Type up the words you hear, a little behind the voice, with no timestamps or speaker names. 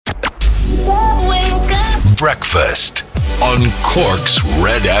Breakfast on Cork's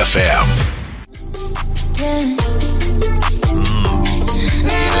Red FM.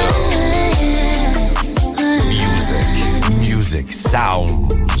 Music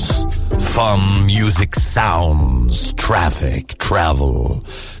sounds. Fun music sounds. Traffic, travel,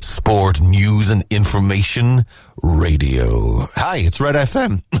 sport, news and information. Radio. Hi, it's Red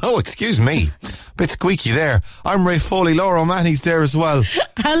FM. Oh, excuse me. Bit squeaky there. I'm Ray Foley. Laura O'Mahony's there as well.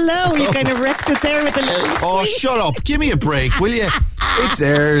 Hello. You kind of wrecked it there with a little squeak. Oh, shut up. Give me a break, will you? It's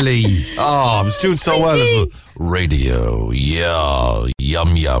early. Oh, I was doing so well as well. Radio. Yeah.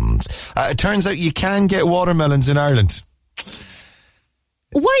 Yum yums. It turns out you can get watermelons in Ireland.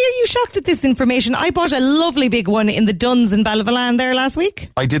 Why are you shocked at this information? I bought a lovely big one in the Duns in Ballyvalan there last week.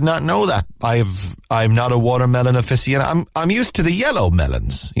 I did not know that. I'm not a watermelon aficionado. I'm used to the yellow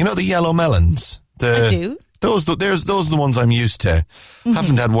melons. You know the yellow melons? I do. Those are the ones I'm used to. Mm-hmm.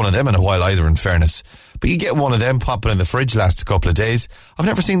 Haven't had one of them in a while either, in fairness. But you get one of them, pop it in the fridge, lasts a couple of days. I've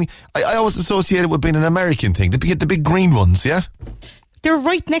never seen... I always associate it with being an American thing. They get the big green ones, yeah? They're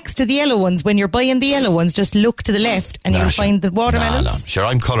right next to the yellow ones. When you're buying the yellow ones, just look to the left and you'll find the watermelons. No. Sure,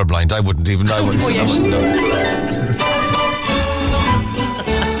 I'm colourblind. I wouldn't know.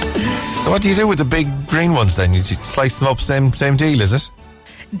 So what do you do with the big green ones then? You slice them up, same deal, is it?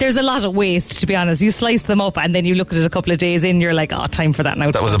 There's a lot of waste, to be honest. You slice them up and then you look at it a couple of days in, you're like, time for that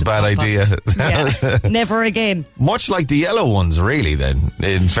now. That was a bad idea. Yeah, never again. Much like the yellow ones, really, then,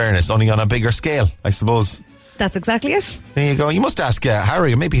 in fairness, only on a bigger scale, I suppose. That's exactly it. There you go. You must ask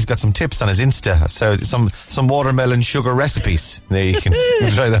Harry, or maybe he's got some tips on his Insta. So some watermelon sugar recipes. There you can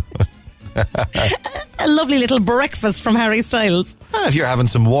try that. A lovely little breakfast from Harry Styles. If you're having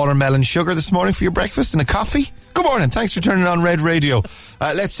some watermelon sugar this morning for your breakfast and a coffee, good morning. Thanks for turning on Red Radio.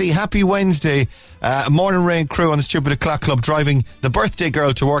 Let's see. Happy Wednesday. Morning Rain crew on the Stupid O'Clock Club driving the birthday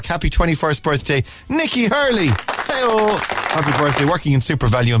girl to work. Happy 21st birthday, Nikki Hurley. Hey-oh. Happy birthday. Working in Super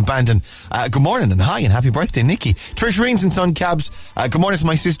Value in Bandon. Good morning and hi and happy birthday, Nikki. Trish Reens and Son Cabs. Good morning to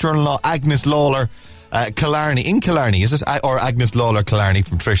my sister-in-law, Agnes Lawler. Killarney, in Killarney, is it? Or Agnes Lawler Killarney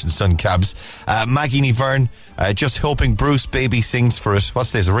from Trish and Son Cabs. Maggie Nevern, just hoping Bruce Baby sings for it.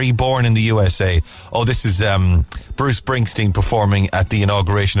 What's this? Reborn in the USA. Oh, this is Bruce Springsteen performing at the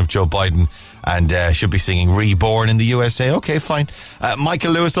inauguration of Joe Biden and should be singing Reborn in the USA. Okay, fine.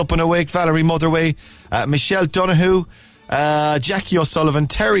 Michael Lewis up and awake, Valerie Motherway, Michelle Donoghue, Jackie O'Sullivan,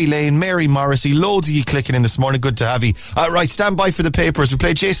 Terry Lane, Mary Morrissey, loads of you clicking in this morning. Good to have you. Right, stand by for the papers. We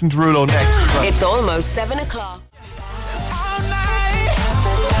play Jason Derulo next. It's almost 7 o'clock. All night.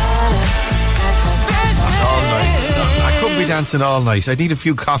 I couldn't be dancing all night. I'd need a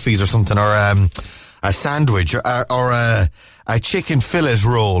few coffees or something, or a sandwich, or a chicken fillet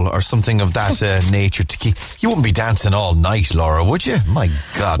roll, or something of that nature to keep. You wouldn't be dancing all night, Laura, would you? My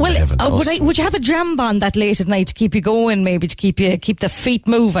God, well, heaven knows. Would you have a jam band that late at night to keep you going, maybe to keep the feet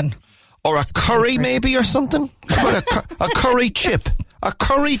moving? Or a curry, maybe, or something? How about a curry chip? A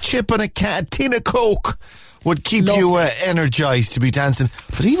curry chip and a tin of Coke would keep you energised to be dancing.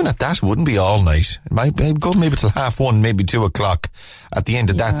 But even at that, it wouldn't be all night. It might go maybe till 1:30, maybe 2 o'clock. At the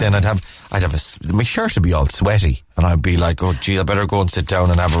end of that, then my shirt would be all sweaty, and I'd be like, oh gee, I better go and sit down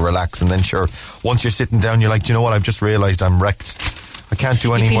and have a relax. And then sure, once you're sitting down, you're like, do you know what? I've just realised I'm wrecked. I can't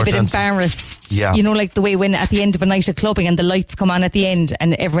do any more dancing. You feel a bit embarrassed. Yeah. You know, like the way when at the end of a night of clubbing and the lights come on at the end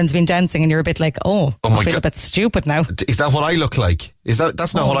and everyone's been dancing and you're a bit like, I feel a bit stupid now. Is that what I look like?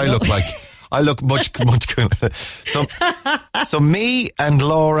 That's not what I look like. I look much good. So me and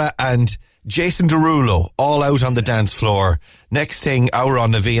Laura and Jason Derulo all out on the dance floor. Next thing, our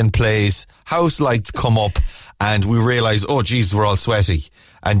on Navian plays, house lights come up, and we realise, oh Jesus, we're all sweaty.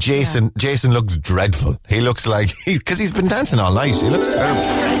 And Jason looks dreadful. He looks like, because he's been dancing all night. He looks terrible.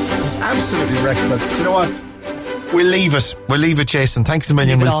 He's absolutely wrecked. But do you know what? We'll leave it, Jason. Thanks a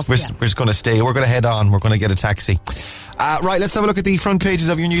million. We're just going to stay. We're going to head on. We're going to get a taxi. Right, let's have a look at the front pages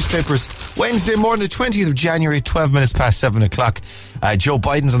of your newspapers. Wednesday morning, the 20th of January, 12 minutes past 7 o'clock. Joe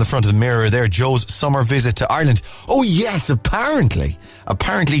Biden's on the front of the Mirror there. Joe's summer visit to Ireland. Oh, yes, apparently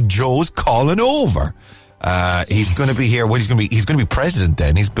Joe's calling over. He's going to be here. He's going to be president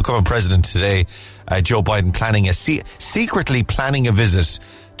then. He's becoming president today. Joe Biden secretly planning a visit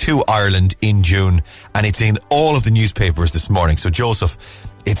to Ireland in June, and it's in all of the newspapers this morning. So Joseph,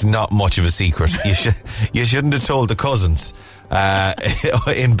 it's not much of a secret. You shouldn't have told the cousins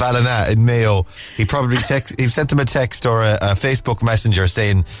in Ballina in Mayo. He sent them a text or a Facebook messenger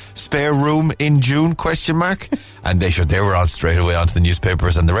saying spare room in June ? And they were on straight away onto the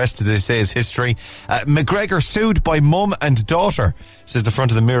newspapers, and the rest of this is history. McGregor sued by mum and daughter, says the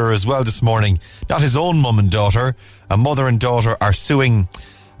front of the Mirror as well this morning. Not his own mum and daughter. A mother and daughter are suing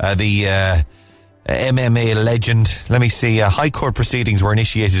the MMA legend. Let me see. High court proceedings were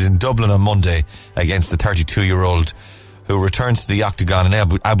initiated in Dublin on Monday against the 32-year-old who returns to the octagon in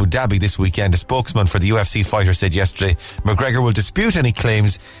Abu Dhabi this weekend. A spokesman for the UFC fighter said yesterday McGregor will dispute any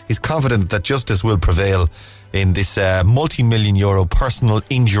claims. He's confident that justice will prevail in this multi-million euro personal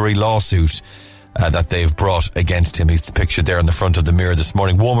injury lawsuit that they've brought against him. He's pictured there on the front of the Mirror this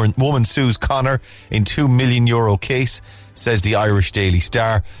morning. Woman sues Connor in €2 million case, says the Irish Daily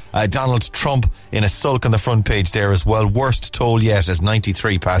Star. Donald Trump in a sulk on the front page there as well. Worst toll yet as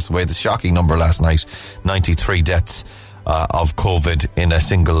 93 passed away. The shocking number last night, 93 deaths of COVID in a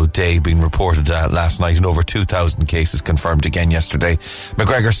single day being reported last night, and over 2,000 cases confirmed again yesterday.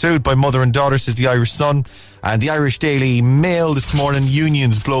 McGregor sued by mother and daughter, says the Irish Sun. And the Irish Daily Mail this morning,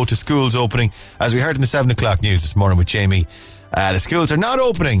 unions blow to schools opening. As we heard in the 7 o'clock news this morning with Jamie, the schools are not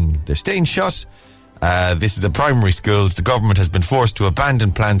opening. They're staying shut. This is the primary schools. The government has been forced to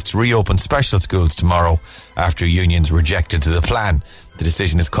abandon plans to reopen special schools tomorrow after unions rejected the plan. The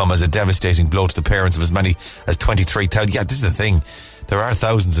decision has come as a devastating blow to the parents of as many as 23,000. Yeah, this is the thing. There are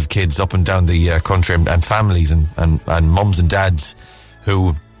thousands of kids up and down the country and families and mums and dads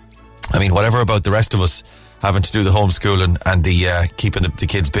who, I mean, whatever about the rest of us having to do the homeschooling and the keeping the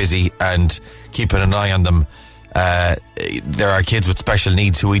kids busy and keeping an eye on them, there are kids with special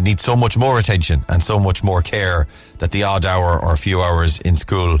needs who need so much more attention and so much more care that the odd hour or a few hours in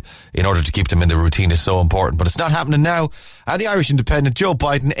school in order to keep them in the routine is so important. But it's not happening now. The Irish Independent, Joe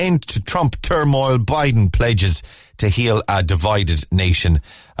Biden, end to Trump turmoil. Biden pledges to heal a divided nation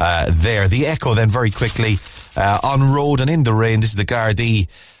there. The Echo then very quickly on road and in the rain. This is the Gardaí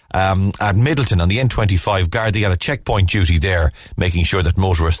at Middleton on the N25. Gardaí on a checkpoint duty there, making sure that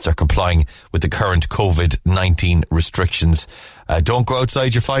motorists are complying with the current COVID-19 restrictions. Don't go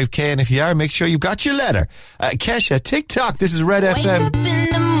outside your 5K, and if you are, make sure you've got your letter. Kesha, TikTok, this is Red FM. Wake up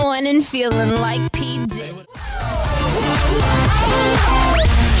in the morning feeling like P. Diddy.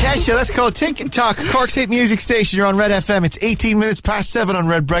 Kesha, let's call TikTok, Cork's hit music station. You're on Red FM. It's 18 minutes past 7 on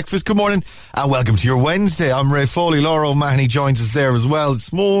Red Breakfast. Good morning and welcome to your Wednesday. I'm Ray Foley. Laura O'Mahony joins us there as well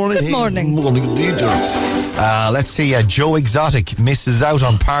this morning. Good morning. Morning, let's see. Joe Exotic misses out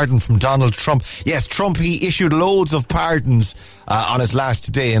on pardon from Donald Trump. Yes, Trump, he issued loads of pardons on his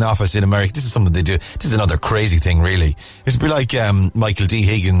last day in office in America. This is something they do. This is another crazy thing, really. It'd be like Michael D.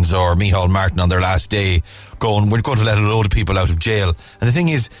 Higgins or Micheál Martin on their last day going, we're going to let a load of people out of jail. And the thing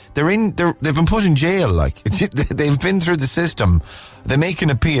is, they've been put in jail. Like, they've been through the system. They make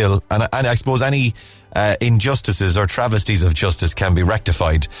an appeal, and I suppose any injustices or travesties of justice can be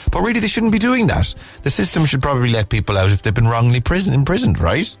rectified. But really, they shouldn't be doing that. The system should probably let people out if they've been wrongly imprisoned,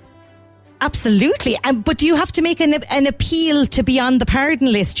 right? Absolutely. But do you have to make an appeal to be on the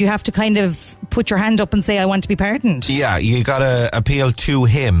pardon list? You have to kind of put your hand up and say, I want to be pardoned. Yeah, you got to appeal to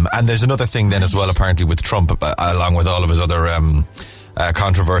him. And there's another thing then as well, apparently, with Trump, along with all of his other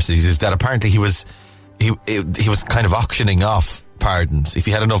controversies, is that apparently he was kind of auctioning off pardons. If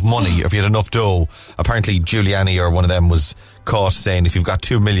he had enough money, or if he had enough dough, apparently Giuliani or one of them was caught saying, if you've got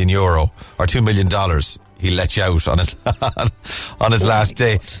 €2 million or $2 million, he'll let you out on his last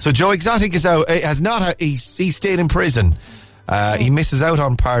day. So Joe Exotic is out. He stayed in prison. He misses out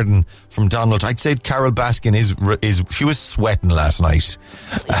on pardon from Donald. I'd say Carol Baskin she was sweating last night.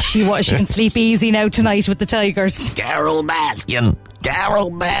 She can sleep easy now tonight with the Tigers. Carol Baskin,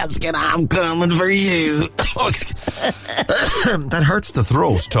 I'm coming for you. That hurts the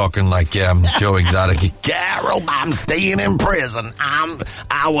throat talking like Joe Exotic. Carol, I'm staying in prison.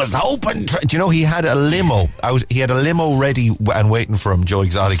 I was hoping. Do you know he had a limo out? He had a limo ready and waiting for him. Joe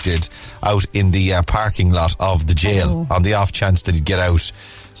Exotic did, out in the parking lot of the jail on the off chance that he'd get out.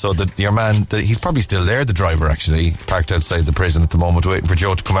 So your man, he's probably still there. The driver actually parked outside the prison at the moment, waiting for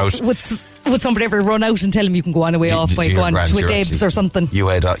Joe to come out. Would somebody ever run out and tell him you can go on away off by going to a Debs or something? You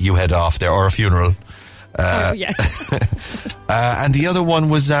head off there, or a funeral. Yeah. And the other one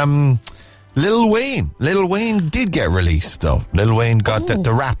was Lil Wayne. Lil Wayne did get released though. Lil Wayne got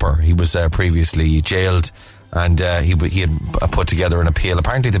the rapper. He was previously jailed, and he had put together an appeal.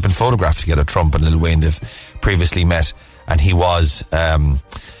 Apparently they've been photographed together, Trump and Lil Wayne. They've previously met, and he was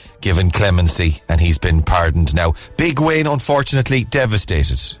given clemency, and he's been pardoned now. Big Wayne, unfortunately,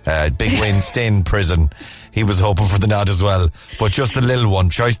 devastated. Big Wayne staying in prison. He was hoping for the nod as well, but just the little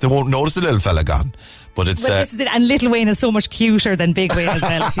one. Choice, they won't notice the little fella gone. But it's this is it. And Little Wayne is so much cuter than Big Wayne as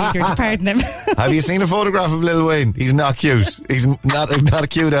well. It's easier to pardon him. Have you seen a photograph of Lil Wayne? He's not cute. He's not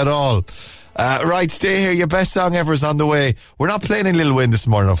cute at all. Right, stay here. Your best song ever is on the way. We're not playing in Lil Wayne this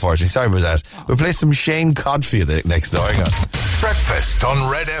morning, unfortunately. Sorry about that. We'll play some Shane Cod for you next door. Hang on. Breakfast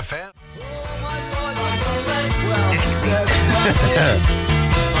on Red FM.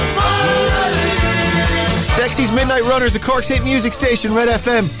 Dexy's Midnight Runners at Cork's hit music station, Red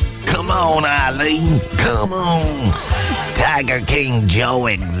FM. Come on, Eileen. Come on. Tiger King Joe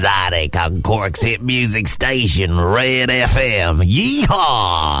Exotic on Cork's hit music station, Red FM.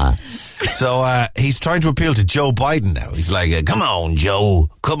 Yeehaw! So he's trying to appeal to Joe Biden now. He's like, come on, Joe.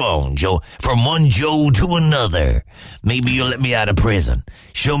 Come on, Joe. From one Joe to another. Maybe you'll let me out of prison.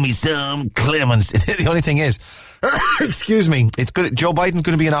 Show me some clemency. The only thing is, excuse me, it's good. Joe Biden's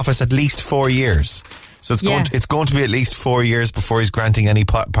going to be in office at least 4 years. So it's going to be at least 4 years before he's granting any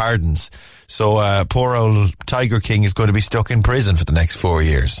pardons. So poor old Tiger King is going to be stuck in prison for the next 4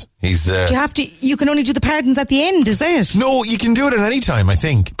 years. He's. You can only do the pardons at the end, is it? No, you can do it at any time, I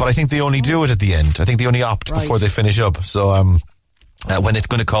think. But I think they only do it at the end. I think they only opt before they finish up. So when it's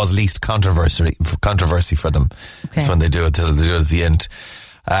going to cause least controversy for them, that's when they do it. They do it at the end.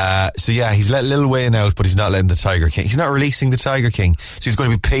 So yeah, he's let Lil Wayne out, but he's not letting the Tiger King. He's not releasing the Tiger King, so he's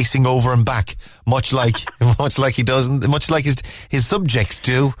going to be pacing over and back, much like he does, much like his subjects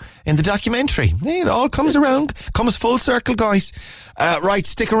do in the documentary. It all comes around, comes full circle, guys. Right,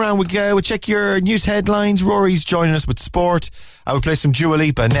 stick around. We'll check your news headlines. Rory's joining us with sport. I will play some Dua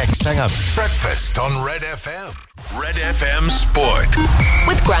Lipa next. Hang on. Breakfast on Red FM. Red FM Sport.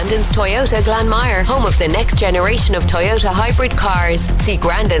 With Grandin's Toyota Glanmire, home of the next generation of Toyota hybrid cars. See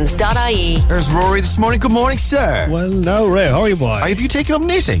grandins.ie. There's Rory this morning. Good morning, sir. Well, now, Ray, how are you, boy? Have you taken up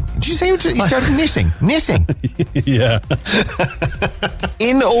knitting? Did you say you started knitting? Knitting? Yeah.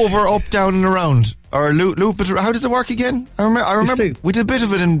 In, over, up, down and around. Or loop, how does it work again? I remember we did a bit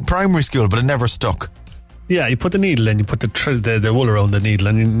of it in primary school, but it never stuck. Yeah, you put the needle in, you put the wool around the needle,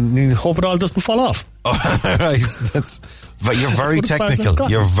 and you hope it all doesn't fall off. Oh, right. You're very technical.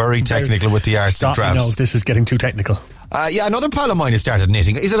 You're very technical with the arts and crafts. No, this is getting too technical. Yeah, another pal of mine has started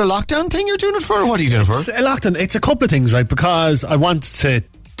knitting. Is it a lockdown thing you're doing it for, or what are you doing it for? It's a lockdown. It's a couple of things, right? Because I want to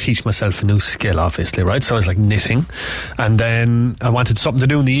teach myself a new skill, obviously, right? So I was like knitting, and then I wanted something to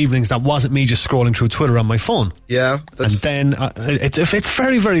do in the evenings that wasn't me just scrolling through Twitter on my phone. Yeah, and then it's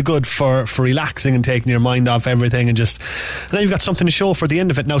very, very good for relaxing and taking your mind off everything, and then you've got something to show for the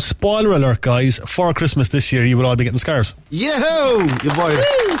end of it. Now, spoiler alert, guys, for Christmas this year, you will all be getting scarves. Yo, boy!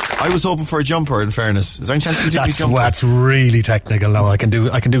 I was hoping for a jumper. In fairness, is there any chance you could do a jumper? That's really technical. Now I can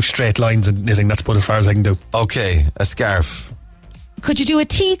do straight lines in knitting. That's about as far as I can do. Okay, a scarf. Could you do a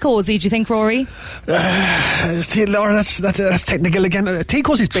tea cozy, do you think, Rory? Laura, that's technical again. A tea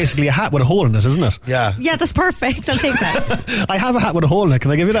cozy is basically a hat with a hole in it, isn't it? Yeah. Yeah, that's perfect. I'll take that. I have a hat with a hole in it. Can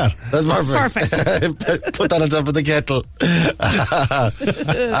I give you that? That's perfect. Put that on top of the kettle.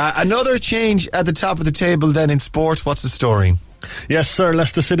 Another change at the top of the table then in sport. What's the story? Yes, sir.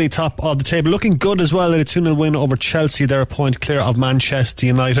 Leicester City top of the table, looking good as well. A 2-0 win over Chelsea. They're a point clear of Manchester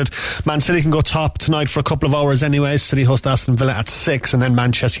United. Man City can go top tonight for a couple of hours anyways. City host Aston Villa at 6, and then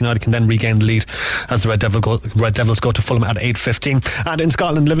Manchester United can then regain the lead as the Red Devils go to Fulham at 8:15. And in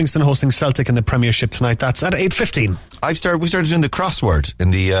Scotland, Livingston hosting Celtic in the Premiership tonight. That's at 8:15. We started doing the crossword in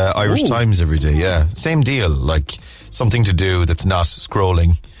the Irish Times every day. Yeah, same deal. Like something to do that's not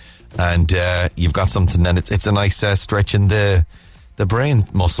scrolling. And you've got something, and it's a nice stretch in the brain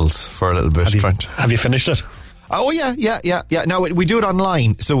muscles for a little bit. Have you finished it? Oh yeah. Now we do it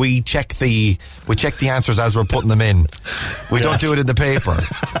online, so we check the answers as we're putting them in. We don't do it in the paper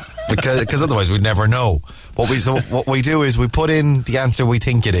because otherwise we'd never know. What we do is we put in the answer we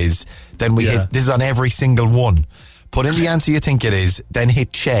think it is, then we hit. This is on every single one. Put in the answer you think it is, then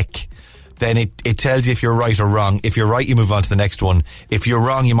hit check. Then it tells you if you're right or wrong. If you're right, you move on to the next one. If you're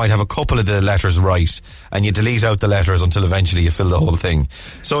wrong, you might have a couple of the letters right, and you delete out the letters until eventually you fill the whole thing.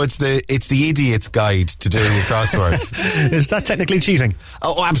 So it's the idiot's guide to doing a crossword. Is that technically cheating?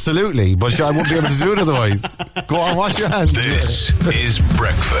 Oh, absolutely. But I won't be able to do it otherwise. Go on, wash your hands. This is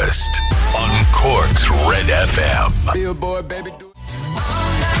Breakfast on Cork's Red FM. Billboard, baby, do it.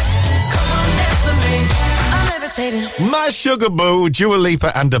 Come on, dance with me. My Sugar Boo, Dua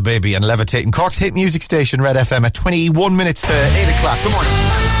Lipa and the Baby and Levitating. Cork's hit music station, Red FM, at 21 minutes to 8 o'clock. Good morning.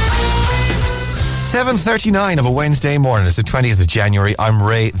 7:39 of a Wednesday morning. It's the 20th of January. I'm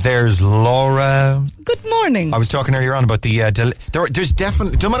Ray. There's Laura. Good morning. I was talking earlier on about the there's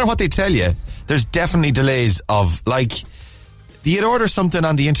definitely, no matter what they tell you, there's definitely delays of, like, you'd order something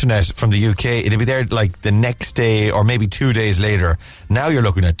on the internet from the UK, it'd be there like the next day or maybe 2 days later. Now you're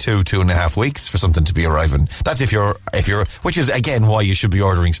looking at 2.5 weeks for something to be arriving. That's if you're, which is again why you should be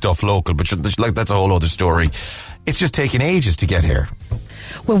ordering stuff local, but like that's a whole other story. It's just taking ages to get here.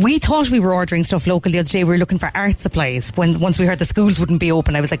 Well, we thought we were ordering stuff local the other day. We were looking for art supplies. Once we heard the schools wouldn't be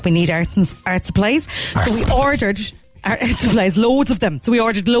open, I was like, we need art supplies. So we ordered art supplies, loads of them. So we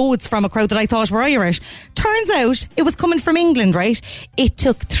ordered loads from a crowd that I thought were Irish. Turns out it was coming from England, right? It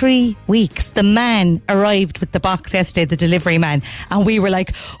took 3 weeks. The man arrived with the box yesterday, the delivery man, and we were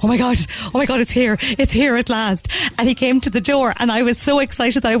like, oh my God, it's here at last. And he came to the door and I was so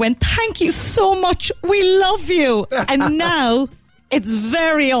excited that I went, thank you so much, we love you. And now it's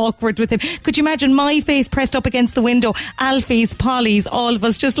very awkward with him. Could you imagine my face pressed up against the window, Alfie's, Polly's, all of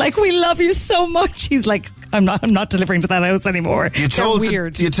us just like, we love you so much. He's like, I'm not delivering to that house anymore. You told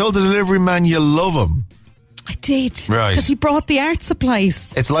the delivery man you love him. I did. Right. Because he brought the art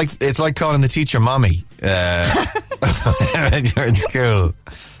supplies. It's like calling the teacher mommy when you're in school.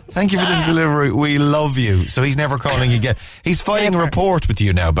 Thank you for this delivery. We love you. So he's never calling you again. He's filing a report with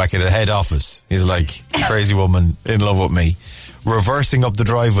you now back at the head office. He's like, crazy woman in love with me. Reversing up the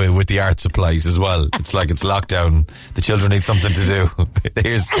driveway with the art supplies as well. It's like it's lockdown. The children need something to do.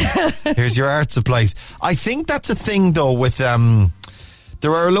 Here's your art supplies. I think that's a thing though with there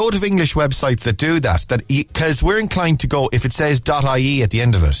are a load of English websites that do that because we're inclined to go if it says .ie at the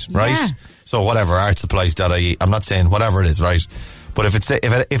end of it, right? Yeah. So whatever, artsupplies.ie. I'm not saying whatever it is, right? But if it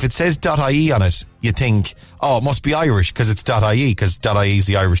says .ie on it, you think, oh, it must be Irish because it's .ie because .ie is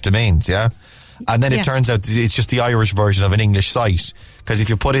the Irish domains, yeah? And then it turns out it's just the Irish version of an English site. Because if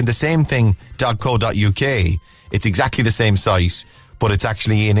you put in the same thing, .co.uk, it's exactly the same site, but it's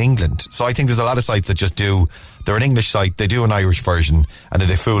actually in England. So I think there's a lot of sites that just they're an English site, they do an Irish version, and then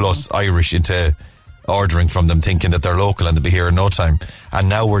they fool us Irish into ordering from them thinking that they're local and they'll be here in no time. And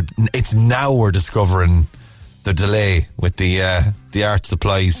now we're discovering the delay with the art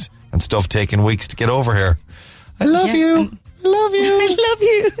supplies and stuff taking weeks to get over here. I love you. Love you. I love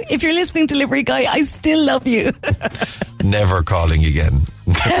you. If you're listening, delivery guy, I still love you. Never calling again.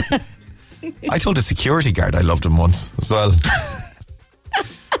 I told a security guard I loved him once as well.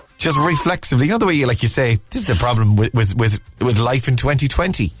 Just reflexively. You know the way you say, this is the problem with life in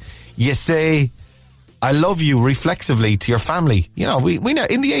 2020. You say, I love you reflexively to your family. You know, we in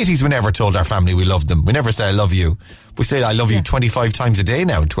the 80s we never told our family we loved them. We never say I love you. We say I love you 25 times a day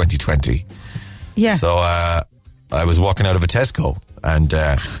now in 2020. Yeah. So, I was walking out of a Tesco and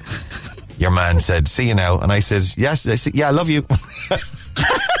your man said, see you now. And I said, yes. I said, yeah, I love you.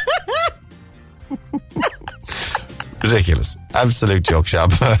 Ridiculous. Absolute joke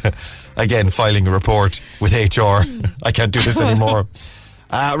shop. Again, filing a report with HR. I can't do this anymore.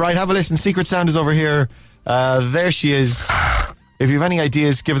 Right, have a listen. Secret Sound is over here. There she is. If you have any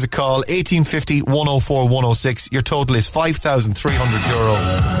ideas, give us a call. 1850 104 106. Your total is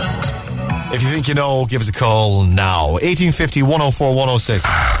 €5,300. If you think you know, give us a call now. 1850 104 106.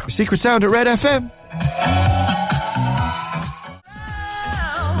 Your Secret Sound at Red FM.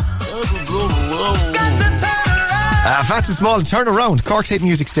 Fats and Small, turn around. Cork's hit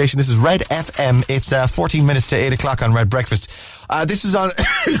music station. This is Red FM. It's 14 minutes to 8 o'clock on Red Breakfast. This was on...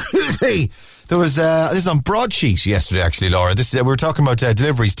 Excuse me. This is on Broadsheet yesterday, actually, Laura. We were talking about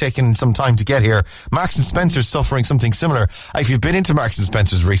deliveries taking some time to get here. Marks and Spencer's suffering something similar. If you've been into Marks and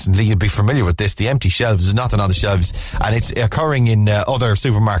Spencer's recently, you'll be familiar with this. The empty shelves, there's nothing on the shelves, and it's occurring in other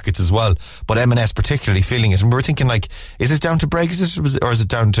supermarkets as well. But M&S particularly feeling it. And we were thinking, is this down to Brexit, or is it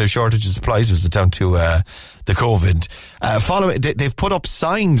down to shortage of supplies, or is it down to the COVID? They've put up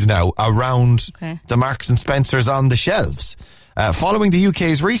signs now around the Marks and Spencer's on the shelves. Following the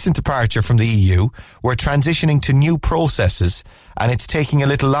UK's recent departure from the EU, we're transitioning to new processes, and it's taking a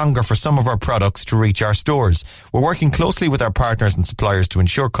little longer for some of our products to reach our stores. We're working closely with our partners and suppliers to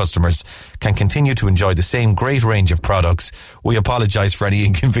ensure customers can continue to enjoy the same great range of products. We apologise for any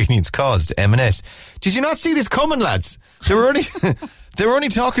inconvenience caused to M&S. Did you not see this coming, lads? They were only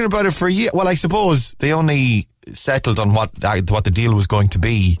talking about it for a year. Well, I suppose they only settled on what the deal was going to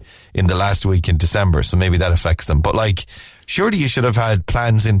be in the last week in December, so maybe that affects them. But surely you should have had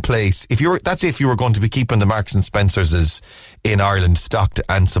plans in place. If you were going to be keeping the Marks and Spencer's in Ireland stocked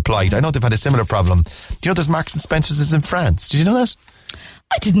and supplied. I know they've had a similar problem. Do you know there's Marks and Spencer's in France? Did you know that?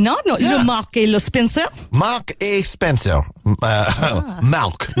 I did not know. Yeah. Mark et le Spencer. Mark et Spencer.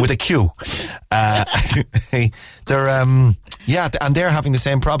 Malk with a Q. They're and they're having the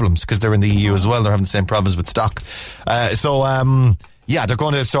same problems because they're in the EU as well. They're having the same problems with stock. They're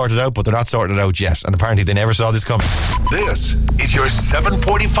going to sort it out, but they're not sorting it out yet. And apparently they never saw this coming. This is your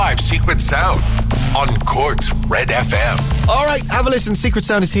 745 Secret Sound on Cork's Red FM. All right, have a listen. Secret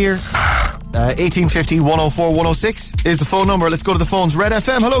Sound is here. 1850 104 106 is the phone number. Let's go to the phones. Red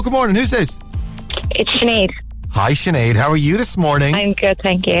FM. Hello, good morning. Who's this? It's Sinead. Hi, Sinead. How are you this morning? I'm good,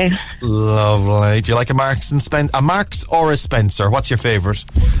 thank you. Lovely. Do you like a Marks and Spencer? A Marks or a Spencer? What's your favourite?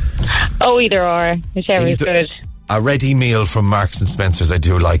 Oh, either or. Whichever is good. A ready meal from Marks and Spencer's I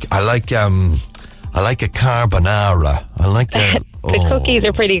do like. I I like a carbonara. I like the cookies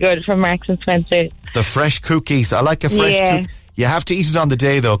are pretty good from Marks and Spencer. The fresh cookies. I like a fresh cookie. You have to eat it on the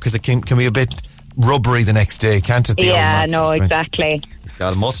day, though, because it can be a bit rubbery the next day, can't it? Exactly.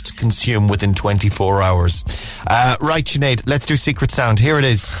 God, must consume within 24 hours. Right, Sinead, let's do secret sound. Here it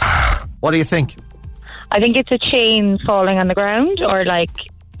is. What do you think? I think it's a chain falling on the ground or like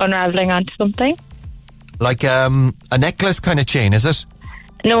unraveling onto something. Like a necklace kind of chain, is it?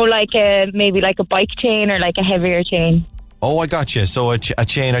 No, like maybe like a bike chain or like a heavier chain. Oh, I got you. So a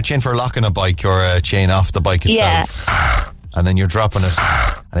chain for locking a bike or a chain off the bike itself. Yeah. And then you're dropping it,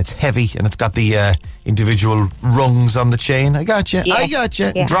 and it's heavy, and it's got the individual rungs on the chain. I got you. Yeah. I got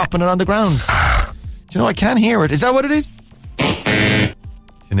you. Yeah. Dropping it on the ground. Do you know, I can't hear it. Is that what it is?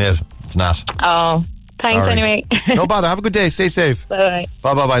 Sinead, it's not. Oh, thanks. Sorry. Anyway. No bother. Have a good day. Stay safe. Bye.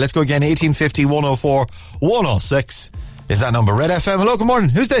 Bye. Let's go again. 1850 104 106 is that number. Red FM. Hello, good morning.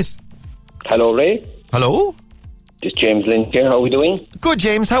 Who's this? Hello, Ray. Hello? This is James Lynch here. How are we doing? Good,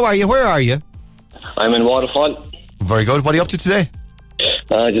 James. How are you? Where are you? I'm in Waterfall. Very good. What are you up to today?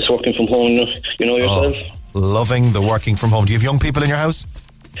 Just working from home, you know yourself. Loving the working from home. Do you have young people in your house?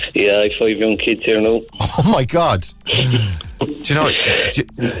 Yeah, I have 5 young kids here now. Oh my God! Do you know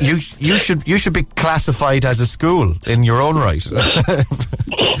you should be classified as a school in your own right.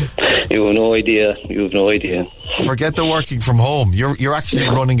 You have no idea. Forget the working from home. You're actually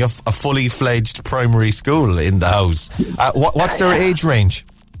running a fully fledged primary school in the house. What's their age range?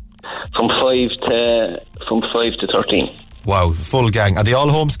 From 5 to 13. Wow, full gang. Are they all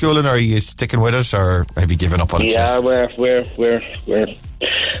homeschooling, or are you sticking with it, or have you given up on it? Yeah, we're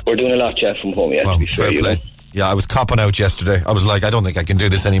doing a lot, from home. Yeah, well, to be fair, fair play. Yeah, I was copping out yesterday. I was like, I don't think I can do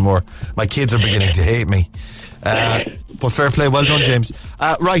this anymore. My kids are beginning to hate me. But fair play, well done, James.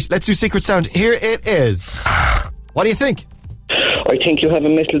 Right, let's do secret sound. Here it is. What do you think? I think you have a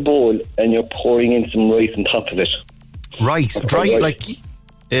metal bowl and you're pouring in some rice on top of it. Rice? Dry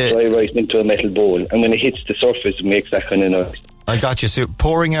rice into a metal bowl, and when it hits the surface, it makes that kind of noise. I got you. So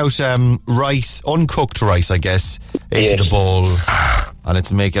pouring out rice, uncooked rice, I guess, into the bowl, and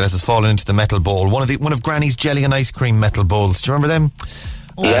it's making as it's falling into the metal bowl. One of Granny's jelly and ice cream metal bowls. Do you remember them?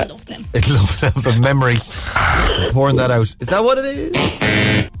 Oh, yeah. I love them. I love them. The memories. Pouring that out. Is that what it is?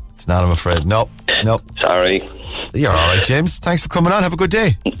 It's not, I'm afraid. Nope. Sorry. You're all right, James. Thanks for coming on. Have a good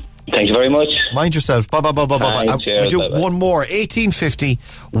day. Thank you very much. Mind yourself. Bye. We do one more. 1850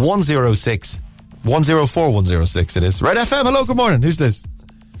 106 104 106 it is. Red FM. Hello, good morning. Who's this?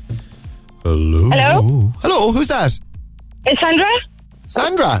 Hello, who's that? It's Sandra.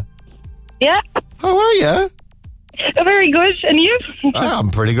 Sandra? Yeah. How are you? Very good. And you? I'm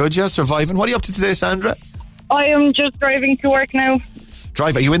pretty good, yeah. Surviving. What are you up to today, Sandra? I am just driving to work now.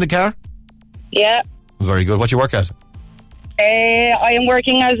 Are you in the car? Yeah. Very good. What do you work at? I am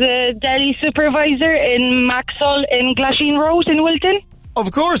working as a deli supervisor in Maxwell in Glasheen Road in Wilton.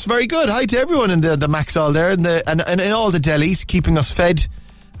 Of course, very good. Hi to everyone in the Maxwell there and in all the delis, keeping us fed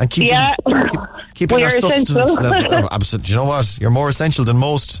and keeping our sustenance level. Absolutely. Do you know what? You're more essential than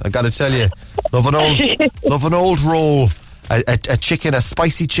most. I got to tell you, love an old roll. A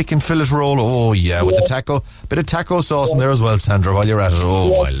spicy chicken fillet roll. Oh yeah, with the taco, bit of taco sauce in there as well, Sandra. While you're at it,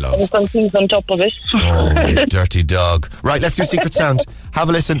 my love. And some things on top of it. Oh, you dirty dog! Right, let's do secret sound. Have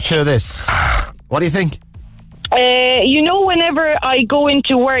a listen to this. What do you think? Whenever I go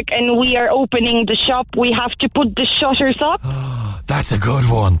into work and we are opening the shop, we have to put the shutters up. That's a good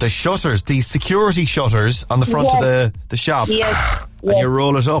one. The shutters, the security shutters on the front of the shop. Yes. And you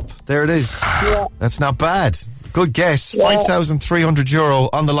roll it up. There it is. Yeah. That's not bad. Good guess. Yeah. €5,300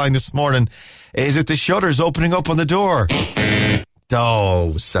 on the line this morning. Is it the shutters opening up on the door?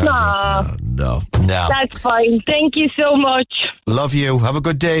 Oh, Sandra. No. That's fine. Thank you so much. Love you. Have a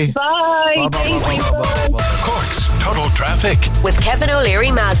good day. Bye. Bye. Cork's Total Traffic. With Kevin O'Leary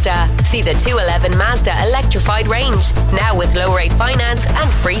Mazda. See the 211 Mazda electrified range. Now with low rate finance and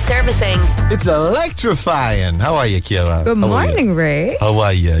free servicing. It's electrifying. How are you, Ciara? Good morning, Ray. How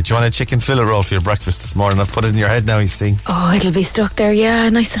are you? Do you want a chicken fillet roll for your breakfast this morning? I've put it in your head now, you see. Oh, it'll be stuck there, yeah.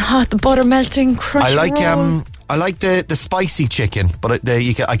 Nice and hot. The butter melting, crunchy roll. I like the spicy chicken, but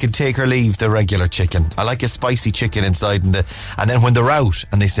I could take or leave the regular chicken. I like a spicy chicken inside, and then when they're out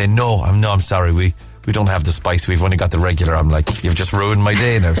and they say I'm sorry, we don't have the spice. We've only got the regular. I'm like, you've just ruined my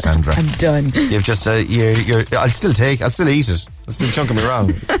day now, Sandra. I'm done. You've just I'll still eat it. Don't get me wrong.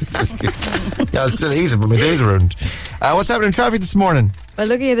 Yeah, I'll still eat it, but my days are ruined. What's happening in traffic this morning? Well,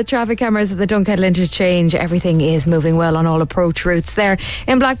 looking at the traffic cameras at the Dunkettle interchange, everything is moving well on all approach routes there.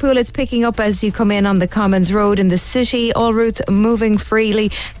 In Blackpool, it's picking up as you come in on the Commons Road. In the city, all routes moving freely.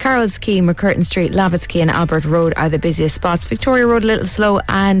 Carroll's Quay, McCurtain Street, Lavitz Quay and Albert Road are the busiest spots. Victoria Road a little slow,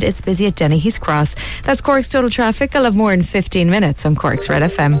 and it's busy at Dennehy's Cross. That's Cork's total traffic. I'll have more in 15 minutes on Cork's Red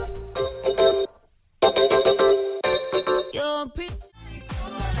FM.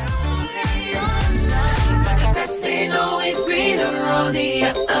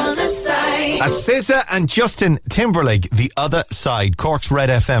 That's SZA and Justin Timberlake, The Other Side. Cork's Red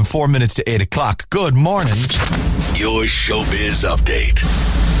FM, 4 minutes to 8 o'clock. Good morning. Your showbiz update.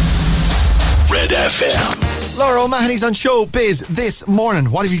 Red FM. Laura O'Mahony's on Showbiz this morning.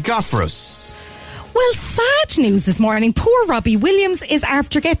 What have you got for us? Well, sad news this morning. Poor Robbie Williams is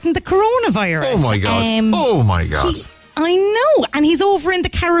after getting the coronavirus. Oh my God. Oh my God. I know, and he's over in the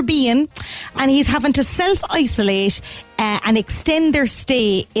Caribbean and he's having to self-isolate and extend their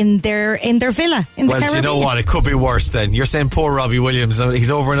stay in their villa in the Caribbean. Well, do you know what? It could be worse then. You're saying poor Robbie Williams,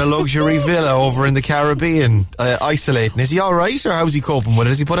 he's over in a luxury villa over in the Caribbean, isolating. Is he alright, or how's he coping with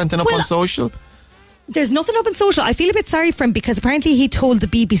it? Has he put anything up on social? There's nothing up on social. I feel a bit sorry for him because apparently he told the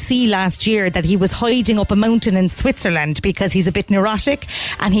BBC last year that he was hiding up a mountain in Switzerland because he's a bit neurotic,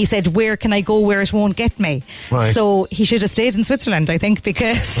 and he said, where can I go where it won't get me? Right. So he should have stayed in Switzerland, I think,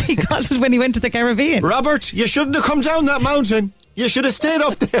 because he got it when he went to the Caribbean. Robert, you shouldn't have come down that mountain. You should have stayed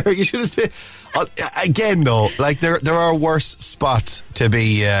up there. You should have stayed. Again, though, like there are worse spots to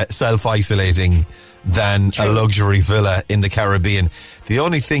be self-isolating than a luxury villa in the Caribbean. The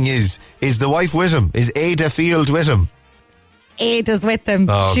only thing is the wife with him? Is Ada Field with him? Ada's with him.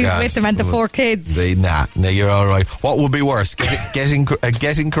 Oh, she's God. with him and the 4 kids. Nah, you're all right. What would be worse, getting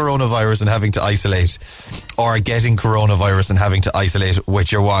coronavirus and having to isolate, or getting coronavirus and having to isolate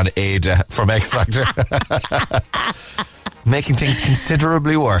with your one Ada from X Factor? Making things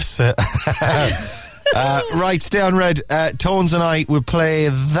considerably worse. Right, stay on Red. Tones and I will play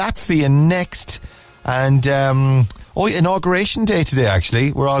that for you next. And inauguration day today.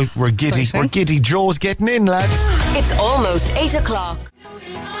 Actually, we're giddy. We're giddy. Joe's getting in, lads. It's almost 8 o'clock.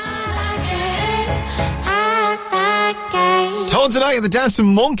 Tones and I are the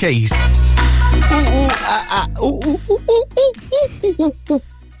Dancing Monkeys.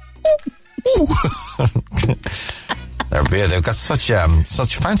 They've got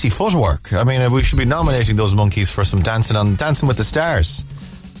such fancy footwork. I mean, we should be nominating those monkeys for some Dancing with the Stars,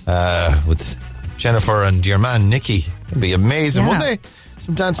 with Jennifer and your man Nicky. That'd be amazing, wouldn't they?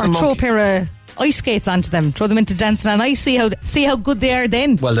 Some dancing monkeys. Or throw a pair of ice skates onto them. Throw them into dancing on ice. See how good they are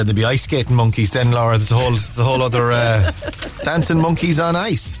then. Well, then there'd be ice skating monkeys then, Laura. There's a whole other dancing monkeys on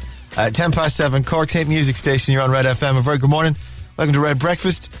ice. 7:10, Cork's hit music station. You're on Red FM. A very good morning. Welcome to Red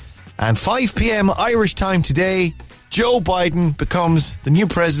Breakfast. And 5 p.m. Irish time today, Joe Biden becomes the new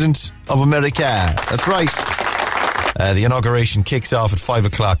president of America. That's right. The inauguration kicks off at 5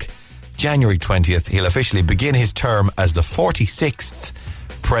 o'clock. January 20th, he'll officially begin his term as the 46th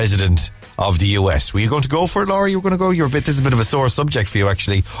president of the US. Were you going to go for it, Laura? You were going to go? This is a bit of a sore subject for you,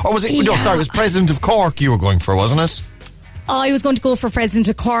 actually. Or was it? Yeah. No, sorry, it was President of Cork you were going for, wasn't it? I was going to go for President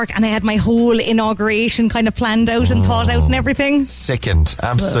of Cork, and I had my whole inauguration kind of planned out and thought out and everything. Sickened.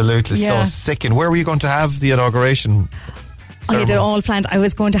 Absolutely so sickened. Where were you going to have the inauguration ceremony? I had it all planned. I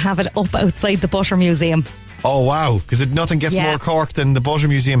was going to have it up outside the Butter Museum. Oh wow! Because nothing gets more Cork than the Butter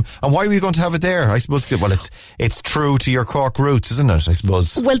Museum. And why were you going to have it there? I suppose. Well, it's true to your Cork roots, isn't it? I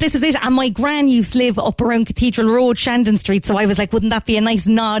suppose. Well, this is it. And my gran used to live up around Cathedral Road, Shandon Street. So I was like, wouldn't that be a nice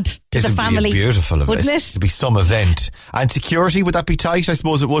nod to the family? It'd be beautiful, wouldn't it? It'd be some event. And security, would that be tight? I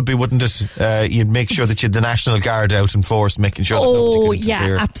suppose it would be, wouldn't it? You'd make sure that you'd the National Guard out in force, making sure that nobody could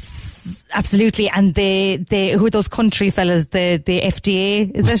interfere. Absolutely. And the who are those country fellas? The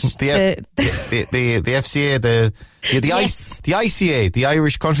FDA, is it? the FCA, the ICA, the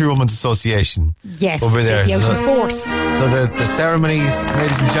Irish Countrywomen's Association. Yes, over there. Out in force. So the ceremonies,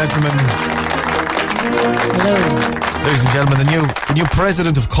 ladies and gentlemen. Hello, ladies and gentlemen, the new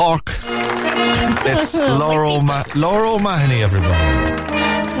president of Cork. It's Laura O'Mahony, everybody.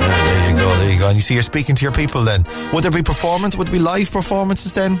 There you go. And you see, you're speaking to your people then. Would there be performance? Would there be live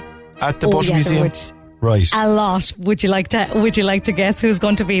performances then at the Butter Museum? Right. A lot. Would you like to guess who's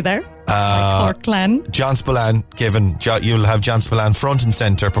going to be there? Cork clan. John Spillane, you'll have John Spillane front and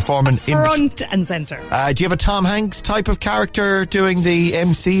centre performing. Front and centre. Do you have a Tom Hanks type of character doing the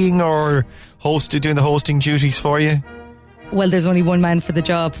MCing or doing the hosting duties for you? Well, there's only one man for the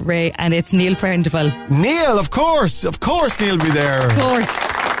job, Ray, and it's Neil Prendeville. Neil, of course Neil will be there. Of course.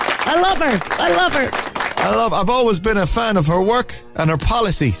 I love her. I've always been a fan of her work and her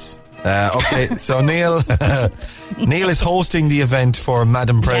policies. Okay, so Neil is hosting the event for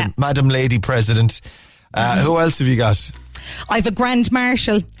Madam Lady President. Who else have you got? I've a Grand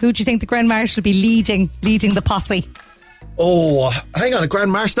Marshal. Who do you think the Grand Marshal will be leading the posse? Oh, hang on, a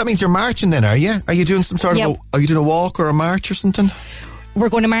Grand Marshal. That means you're marching then, are you? Are you doing some sort of are you doing a walk or a march or something? We're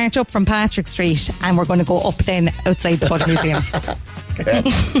going to march up from Patrick Street and we're going to go up then outside the Butter Museum.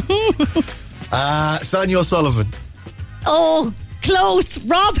 Sonia O'Sullivan. Oh, close.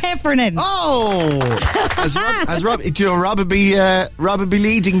 Rob Heffernan. Oh, as Rob, do you know Rob would be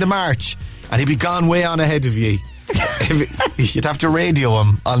leading the march, and he'd be gone way on ahead of you. You'd have to radio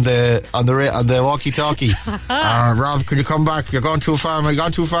him on the walkie-talkie. Rob, could you come back? You're going too far. You've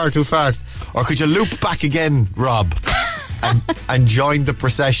gone too far, too fast. Or could you loop back again, Rob? And join the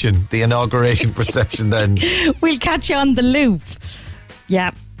procession, the inauguration procession then. We'll catch you on the loop.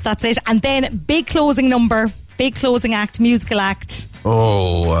 Yeah, that's it. And then big closing number, big closing act, musical act.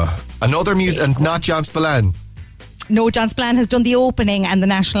 Oh, another music, and not John Spillane. No, John Spillane has done the opening and the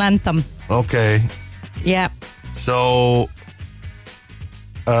national anthem. Okay. Yeah. So,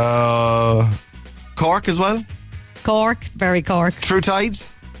 Cork as well? Cork, very Cork. True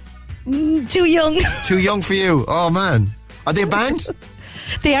Tides? Too young. Too young for you. Oh, man. Are they a band?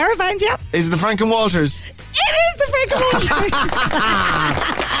 They are a band, yeah. Is it the Frank and Walters? It is the Frank and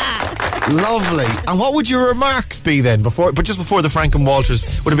Walters. Lovely. And what would your remarks be then? Just before the Frank and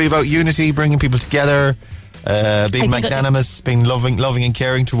Walters, would it be about unity, bringing people together, being magnanimous, being loving and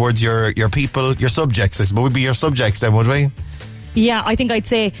caring towards your people, your subjects? I suppose would be your subjects then, would we? Yeah, I think I'd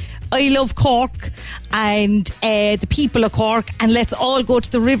say I love Cork and the people of Cork, and let's all go to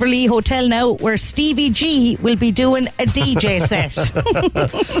the Riverlea Hotel now, where Stevie G will be doing a DJ set.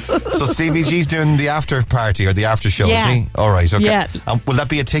 So Stevie G's doing the after party or the after show, is he? All right, okay. Yeah. Will that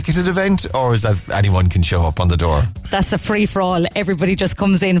be a ticketed event, or is that anyone can show up on the door? That's a free for all. Everybody just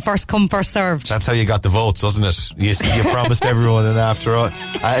comes in, first come, first served. That's how you got the votes, wasn't it? You promised everyone an after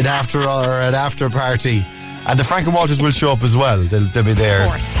party. And the Frank and Walters will show up as well. They'll be there. Of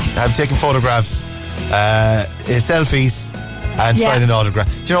course. Have taken photographs, selfies, and signing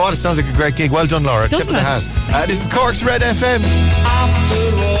autographs. Do you know what? It sounds like a great gig. Well done, Laura. Doesn't Tip of the hat. This is Cork's Red FM.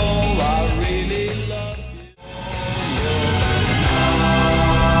 After all, I really love you.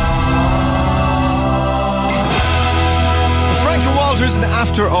 Frank and Walters, and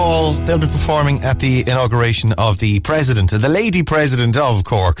after all, they'll be performing at the inauguration of the President, the Lady President of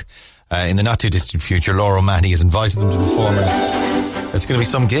Cork. In the not too distant future, Laura O'Mahony has invited them to perform. It's going to be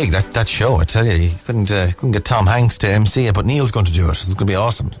some gig, that show. I tell you couldn't get Tom Hanks to MC it, but Neil's going to do it. It's going to be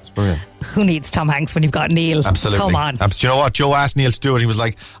awesome. It's brilliant. Who needs Tom Hanks when you've got Neil? Absolutely. Come on. Do you know what? Joe asked Neil to do it. He was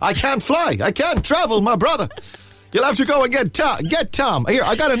like, I can't fly. I can't travel, my brother. You'll have to go and get Tom. Here,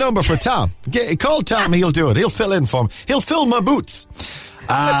 I got a number for Tom. Call Tom. He'll do it. He'll fill in for me. He'll fill my boots.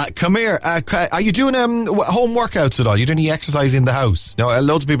 Come here. Are you doing home workouts at all? You doing any exercise in the house? Now,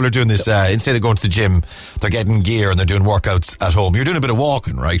 loads of people are doing this. Instead of going to the gym, they're getting gear and they're doing workouts at home. You're doing a bit of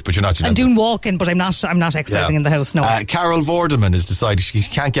walking, right? But you're not doing. I'm doing walking, but I'm not exercising in the house. No. Carol Vorderman has decided she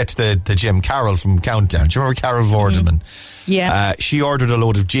can't get to the gym. Carol from Countdown. Do you remember Carol Vorderman? Yeah. She ordered a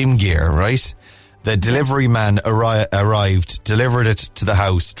load of gym gear, right? The delivery man arrived, delivered it to the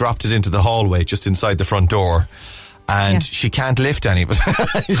house, dropped it into the hallway just inside the front door. And she can't lift any of it.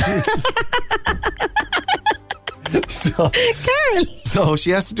 So she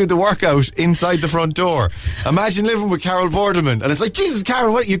has to do the workout inside the front door. Imagine living with Carol Vorderman, and it's like, Jesus,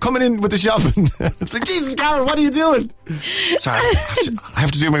 Carol, what are you coming in with the shopping? It's like, Jesus, Carol, what are you doing? So I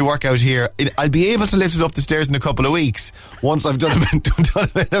have to do my workout here. I'll be able to lift it up the stairs in a couple of weeks once I've done a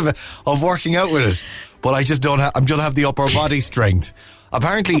bit of working out with it. But I just don't have the upper body strength.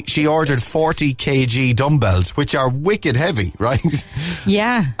 Apparently, she ordered 40 kg dumbbells, which are wicked heavy, right?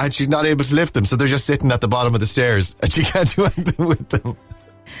 Yeah. And she's not able to lift them, so they're just sitting at the bottom of the stairs, and she can't do anything with them.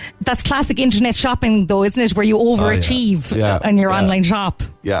 That's classic internet shopping, though, isn't it? Where you overachieve in your online shop.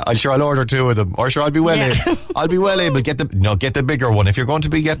 Yeah, I'm sure I'll order 2 of them, or sure I'll be well able. I'll be well able to get the bigger one. If you're going to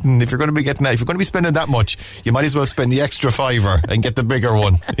be spending that much, you might as well spend the extra $5 and get the bigger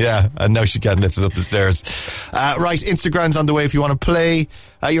one. Yeah, and now she can't lift it up the stairs. Right, Instagram's on the way if you want to play.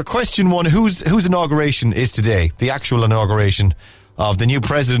 Your question 1: whose inauguration is today? The actual inauguration of the new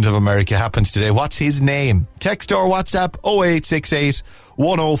President of America happens today. What's his name? Text or WhatsApp 0868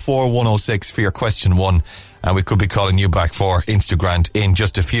 104 106 for your question 1. And we could be calling you back for Instagram in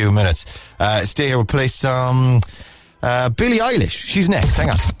just a few minutes. Stay here, we'll play some Billie Eilish. She's next.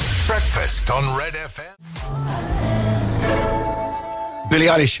 Hang on. Breakfast on Red FM. Billie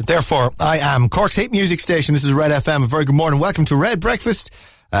Eilish, therefore I am. Cork's hit music station. This is Red FM. A very good morning. Welcome to Red Breakfast.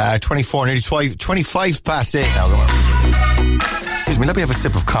 24, nearly 25 past 8 now. Go on. Excuse me, let me have a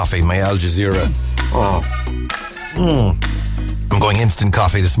sip of coffee, my Al Jazeera. I'm going instant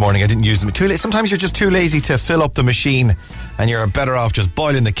coffee this morning. I didn't use them. Sometimes you're just too lazy to fill up the machine and you're better off just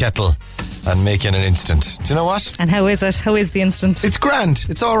boiling the kettle and making an instant. Do you know what? And how is it? How is the instant? It's grand.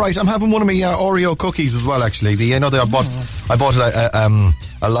 It's all right. I'm having one of my Oreo cookies as well, actually. I bought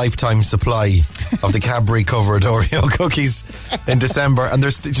a lifetime supply of the Cadbury covered Oreo cookies in December, and do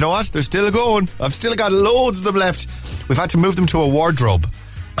you know what? They're still going. I've still got loads of them left. We've had to move them to a wardrobe.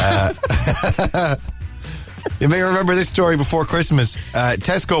 You may remember this story before Christmas.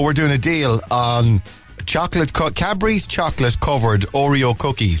 Tesco were doing a deal on Cadbury's chocolate covered Oreo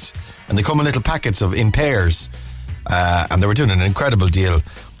cookies, and they come in little packets in pairs, and they were doing an incredible deal.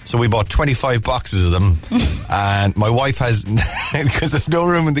 So we bought 25 boxes of them, and my wife has, because there's no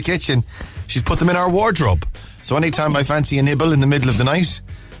room in the kitchen, she's put them in our wardrobe. So anytime I fancy a nibble in the middle of the night,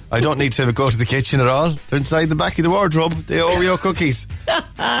 I don't need to go to the kitchen at all. They're inside the back of the wardrobe, the Oreo cookies.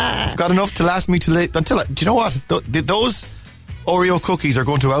 I've got enough to last me do you know what? Those Oreo cookies are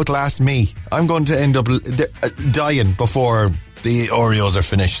going to outlast me. I'm going to end up dying before the Oreos are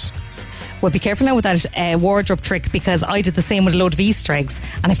finished. Well, be careful now with that wardrobe trick, because I did the same with a load of Easter eggs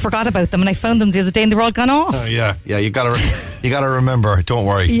and I forgot about them, and I found them the other day and they were all gone off. Oh yeah, you gotta remember. Don't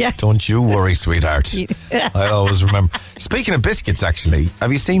worry. Yeah. Don't you worry, sweetheart. I always remember. Speaking of biscuits, actually,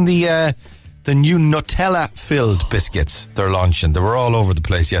 have you seen the new Nutella filled biscuits they're launching? They were all over the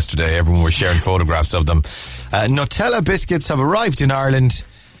place yesterday. Everyone was sharing photographs of them. Nutella biscuits have arrived in Ireland.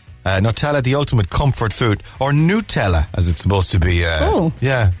 Nutella, the ultimate comfort food, or Nutella, as it's supposed to be.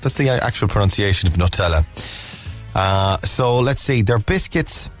 Yeah, that's the actual pronunciation of Nutella. So let's see, they're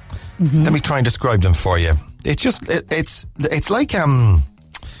biscuits. Let me try and describe them for you. It's just, it's like, do you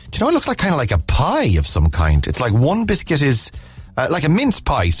know, it looks like kind of like a pie of some kind. It's like one biscuit is like a mince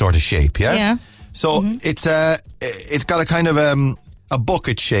pie sort of shape, yeah? Yeah. So it's got a kind of a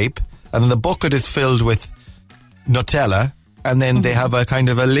bucket shape, and then the bucket is filled with Nutella. And then they have a kind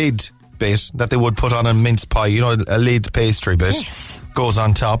of a lid bit that they would put on a mince pie, you know, a lid pastry bit. Yes. Goes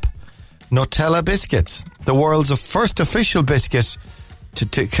on top. Nutella biscuits, the world's first official biscuit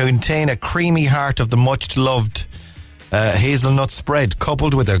to contain a creamy heart of the much loved hazelnut spread,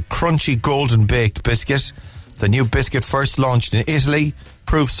 coupled with a crunchy golden baked biscuit. The new biscuit, first launched in Italy,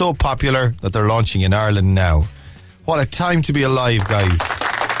 proved so popular that they're launching in Ireland now. What a time to be alive, guys.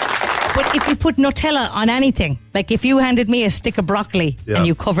 But if you put Nutella on anything, like if you handed me a stick of broccoli and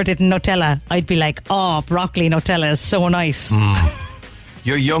you covered it in Nutella, I'd be like, oh, broccoli Nutella is so nice.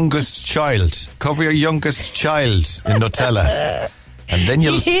 Your youngest child. Cover your youngest child in Nutella. And then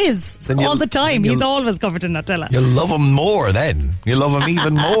He is. All the time. He's always covered in Nutella. You'll love him more then. You'll love him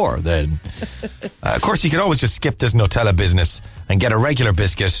even more then. Of course, you can always just skip this Nutella business and get a regular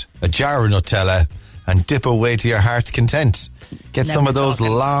biscuit, a jar of Nutella, and dip away to your heart's content. Get some of those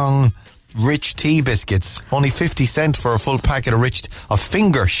long, rich tea biscuits. Only 50 cents for a full packet of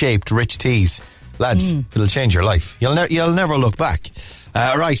finger-shaped rich teas. Lads, it'll change your life. You'll never look back.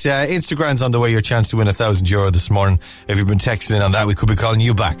 Right, Instagram's on the way. Your chance to win €1,000 this morning. If you've been texting in on that, we could be calling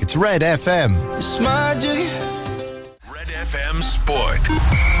you back. It's Red FM. Red FM Sport.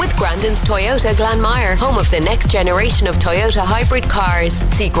 With Grandin's Toyota Glanmire, home of the next generation of Toyota hybrid cars.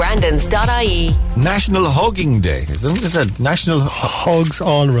 See grandins.ie. National Hugging Day. Is it National Hugs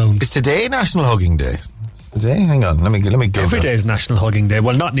all around. Is today National Hugging Day? Today? Hang on, let me give Every day is National Hugging Day.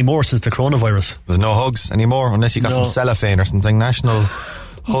 Well, not anymore since the coronavirus. There's no hugs anymore unless you got some cellophane or something. National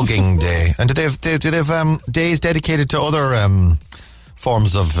Hugging Day. And do they have days dedicated to other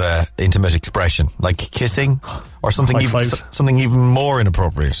forms of intimate expression, like kissing or something even more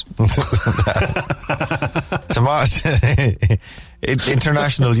inappropriate? Tomorrow,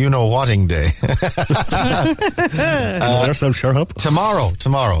 International you-know-whatting Day. Sure up. Tomorrow,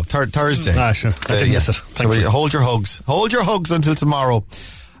 Thursday. Sure. I didn't miss it. Hold your hugs. Hold your hugs until tomorrow.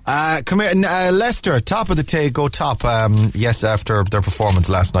 Come here, Leicester, top of the table, go top, yes, after their performance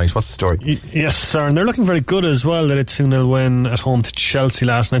last night. What's the story? Yes, sir, and they're looking very good as well. They did a 2-0 win at home to Chelsea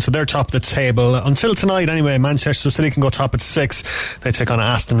last night, so they're top of the table. Until tonight, anyway, Manchester City can go top at 6. They take on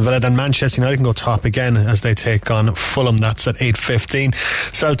Aston Villa. Then Manchester United can go top again as they take on Fulham. That's at 8:15.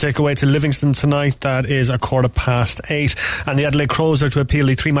 Celtic away to Livingston tonight. That is 8:15. And the Adelaide Crows are to appeal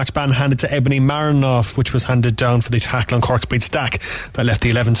the 3-match ban handed to Ebony Marinoff, which was handed down for the tackle on Cork's Breed Stack that left the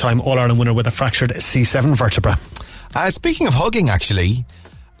 11-time All-Ireland winner with a fractured C7 vertebra. Speaking of hugging, actually,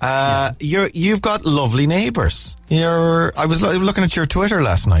 You've got lovely neighbours. I was looking at your Twitter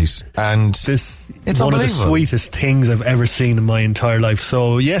last night, and it's one of the sweetest things I've ever seen in my entire life.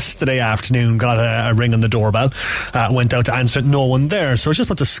 So yesterday afternoon, got a ring on the doorbell, went out to answer it, no one there. So I just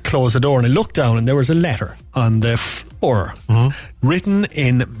wanted to close the door, and I looked down, and there was a letter on the floor, written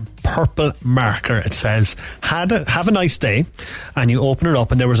in purple marker. It says, have a nice day. And you open it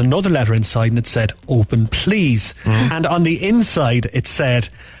up, and there was another letter inside, and it said, open please. And on the inside it said,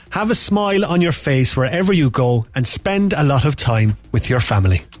 have a smile on your face wherever you go and spend a lot of time with your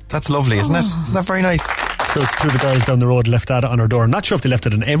family. That's lovely, isn't it? Isn't that very nice? So two of the girls down the road left that on our door. I'm not sure if they left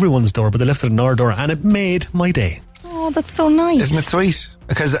it on everyone's door, but they left it on our door, and it made my day. Oh, that's so nice. Isn't it sweet?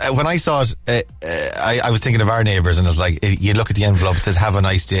 Because when I saw it, I was thinking of our neighbours, and it's like, you look at the envelope, it says, have a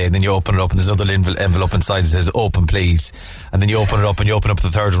nice day, and then you open it up, and there's another envelope inside that says, open please. And then you open it up, and you open up the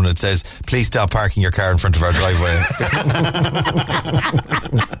third one, and it says, please stop parking your car in front of our driveway.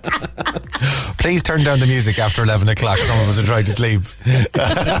 Please turn down the music after 11 o'clock. Some of us are trying to sleep.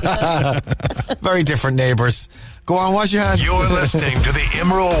 Very different neighbours. Go on, wash your hands. You're listening to the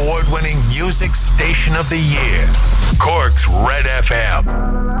Imro Award-winning Music Station of the Year, Cork's Red FM.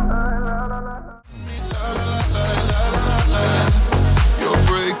 You're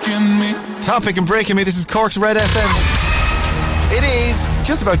breaking me. Topic and breaking me. This is Cork's Red FM. It is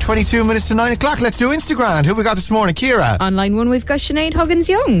just about 22 minutes to 9 o'clock. Let's do Instagram. Who have we got this morning? Kira. On line 1, we've got Sinead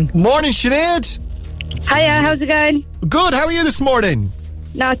Huggins-Young. Morning, Sinead. Hiya, how's it going? Good. How are you this morning?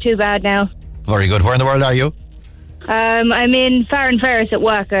 Not too bad now. Very good. Where in the world are you? I'm in Farron Ferris at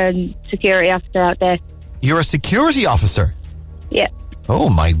work, and security officer out there. You're a security officer? Yeah. Oh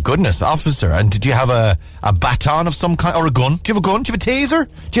my goodness, officer. And did you have a baton of some kind, or a gun? Do you have a gun? Do you have a taser?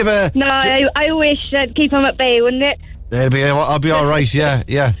 Do you have a... No, I wish I'd keep him at bay, wouldn't it? I'll be all right,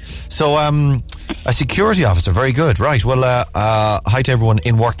 yeah. So, a security officer, very good. Right, well, hi to everyone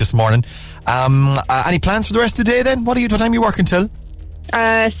in work this morning. Any plans for the rest of the day then? What time are you working till?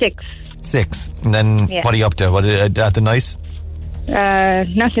 6. 6. And then what are you up to? What at the nice?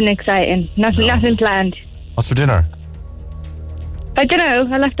 Nothing exciting. Nothing planned. What's for dinner? I don't know.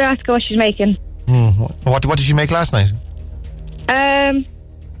 I'll have to ask her what she's making. What did she make last night?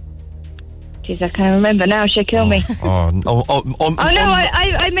 Jeez, I can't remember now. She'll kill me. No!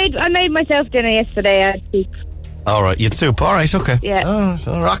 I made myself dinner yesterday. I had soup. All right, you had soup. All right, okay. Yeah.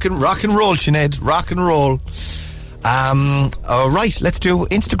 Rock and roll, Sinead. Rock and roll. All right, let's do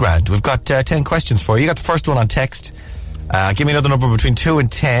Instagram. We've got 10 questions for you. You got the first one on text. Give me another number between 2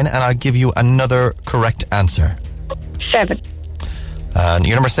 and 10, and I'll give you another correct answer. 7.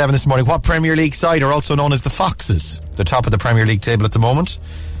 You're number 7 this morning. What Premier League side are also known as the Foxes? The top of the Premier League table at the moment.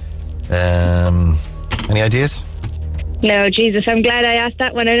 Any ideas? No, Jesus, I'm glad I asked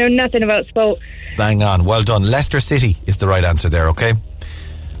that one. I know nothing about sport. Bang on. Well done. Leicester City is the right answer there, okay?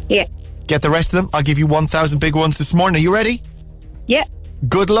 Yeah. Get the rest of them. I'll give you 1,000 big ones this morning. Are you ready? Yeah.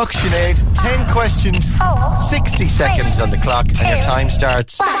 Good luck, Sinead. 10 questions, 60 seconds on the clock, and your time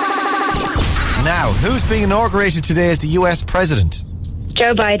starts now. Who's being inaugurated today as the US President?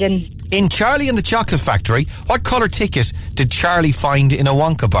 Joe Biden. In Charlie and the Chocolate Factory, what colour ticket did Charlie find in a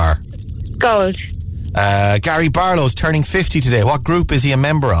Wonka bar? Gold. Gary Barlow's turning 50 today. What group is he a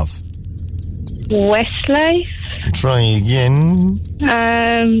member of? Westlife. Try again.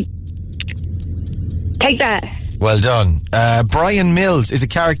 Take that. Well done. Brian Mills is a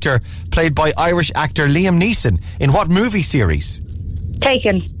character played by Irish actor Liam Neeson. In what movie series?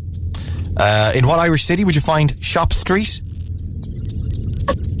 Taken. In what Irish city would you find Shop Street?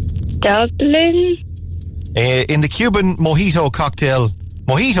 Dublin. In the Cuban mojito cocktail,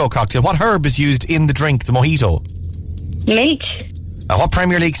 what herb is used in the drink, the mojito? Mint. What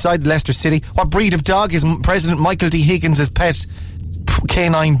Premier League side, Leicester City? What breed of dog is President Michael D. Higgins' pet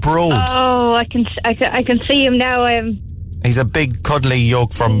canine Broad? Oh, I can see him now. He's a big cuddly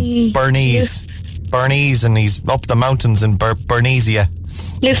yoke from Bernese, and he's up the mountains in Bernesia.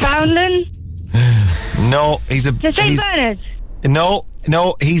 Newfoundland. No, he's a. The St. Bernard.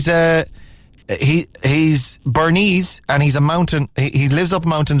 No, he's Bernese, and he's a mountain. He lives up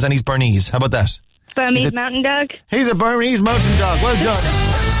mountains, and he's Bernese. How about that? Burmese mountain dog. He's a Burmese mountain dog. Well done.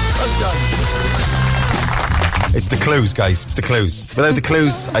 Well done. It's the clues, guys. It's the clues. Without the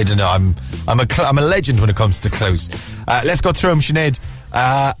clues, I don't know. I'm a legend when it comes to clues. Let's go through them, Sinead.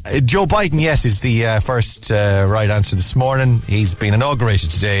 Joe Biden, yes, is the first right answer this morning. He's been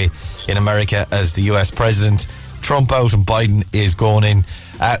inaugurated today in America as the US President. Trump out and Biden is going in.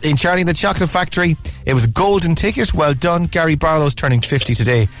 In Charlie and the Chocolate Factory, it was a golden ticket. Well done. Gary Barlow's turning 50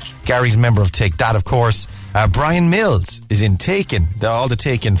 today. Gary's a member of Take That, of course. Brian Mills is in Taken, all the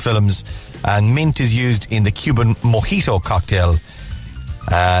Taken films, and mint is used in the Cuban mojito cocktail.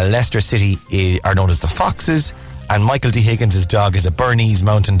 Leicester City are known as the Foxes, and Michael D. Higgins' dog is a Bernese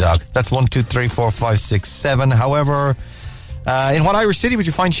Mountain Dog. That's 1, 2, 3, 4, 5, 6, 7. However, in what Irish city would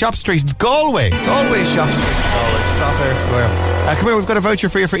you find Shop Street? It's Galway. Galway's Shop Street. Just off Air Square. Come here, we've got a voucher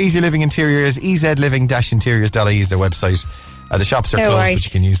for you for Easy Living Interiors. EZLiving-interiors.ie is their website. The shops are closed, but you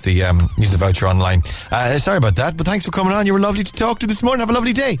can use the voucher online. Sorry about that, but thanks for coming on. You were lovely to talk to this morning. Have a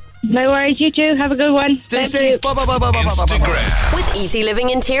lovely day. No worries, you too. Have a good one. Stay safe. Bye. Instagram. With Easy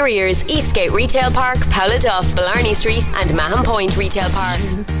Living Interiors, Eastgate Retail Park, Powladuff, Blarney Street and Mahon Point Retail Park.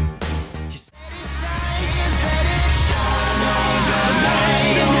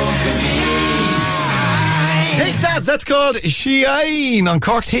 Take that. That's called Shine on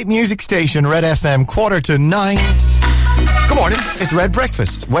Cork's hit music station, Red FM, 8:45. Good morning. It's Red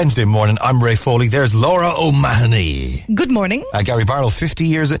Breakfast. Wednesday morning. I'm Ray Foley. There's Laura O'Mahony. Good morning. Gary Barlow, 50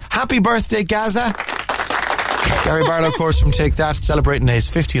 years. Happy birthday, Gaza. Gary Barlow, of course, from Take That, celebrating his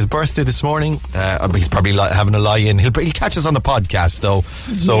 50th birthday this morning. He's probably having a lie-in. He'll catch us on the podcast, though.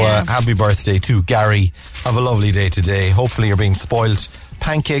 So happy birthday to Gary. Have a lovely day today. Hopefully you're being spoiled.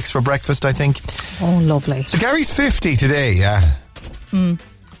 Pancakes for breakfast, I think. Oh, lovely. So Gary's 50 today, yeah.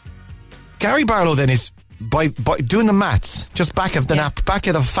 Gary Barlow then is... By doing the maths, just back of the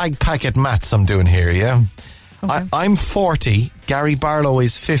fag packet maths I'm doing here, yeah? Okay. I'm 40, Gary Barlow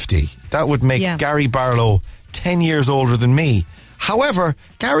is 50. That would make Gary Barlow 10 years older than me. However,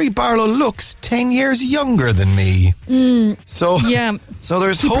 Gary Barlow looks 10 years younger than me. So there's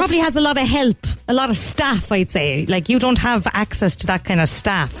hope. He probably has a lot of help, a lot of staff, I'd say. Like, you don't have access to that kind of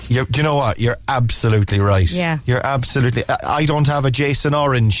staff. Do you know what? You're absolutely right. Yeah. You're absolutely... I don't have a Jason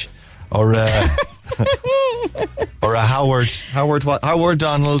Orange or or a Howard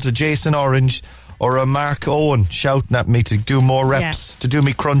Donald, a Jason Orange, or a Mark Owen shouting at me to do more reps, to do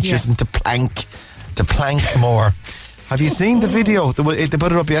me crunches and to plank more. Have you seen the video? They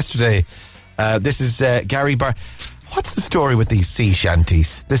put it up yesterday. This is Gary Bar. What's the story with these sea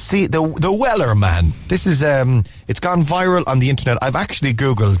shanties? The Weller man. This is it's gone viral on the internet. I've actually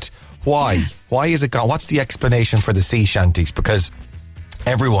Googled why. Why is it gone? What's the explanation for the sea shanties? Because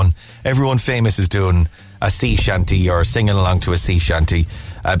everyone famous is doing a sea shanty or singing along to a sea shanty.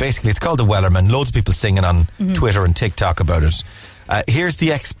 Basically, it's called the Wellerman. Loads of people singing on Twitter and TikTok about it. Here's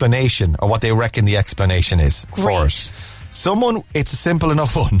the explanation, or what they reckon the explanation is for it. It's a simple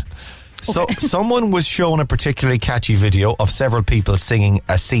enough one. So, someone was shown a particularly catchy video of several people singing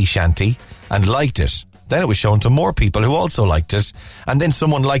a sea shanty and liked it. Then it was shown to more people who also liked it. And then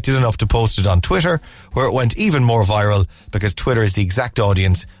someone liked it enough to post it on Twitter, where it went even more viral because Twitter is the exact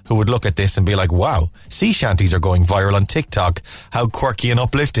audience who would look at this and be like, wow, sea shanties are going viral on TikTok. How quirky and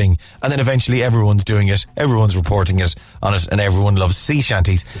uplifting. And then eventually everyone's doing it. Everyone's reporting it on it. And everyone loves sea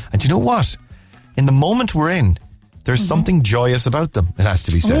shanties. And you know what? In the moment we're in, there's something joyous about them, it has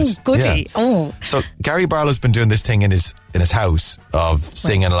to be said. Oh, goody. Yeah. Oh. So Gary Barlow's been doing this thing in his house of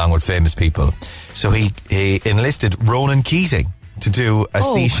singing along with famous people. So he enlisted Ronan Keating to do a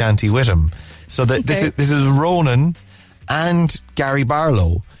sea shanty with him. So this is Ronan and Gary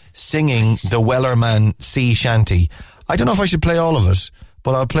Barlow singing the Wellerman sea shanty. I don't know if I should play all of it,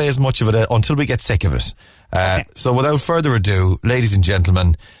 but I'll play as much of it until we get sick of it. So without further ado, ladies and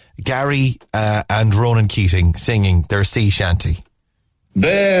gentlemen, Gary and Ronan Keating singing their sea shanty.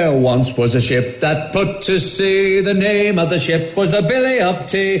 There once was a ship that put to sea. The name of the ship was the Billy of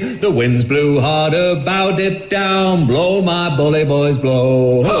Tea. The winds blew hard about, dip down, blow my bully boys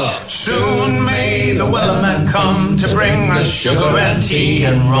blow. Soon may the Wellerman come to bring us sugar and tea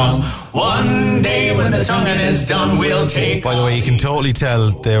and rum. One day when the tonguing is done, we'll take... By the way, you can totally tell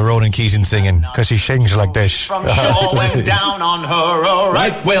the Ronan Keating singing, because she sings like this. From shore went down on her a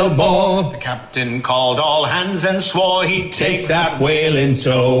right whale bore. The captain called all hands and swore he'd take that whale in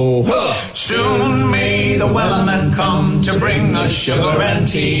tow. Soon may the Wellerman come to bring us sugar and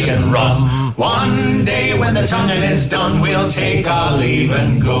tea and rum. One day when the tonguing is done, we'll take our leave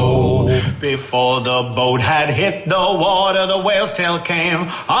and go. Before the boat had hit the water, the whale's tail came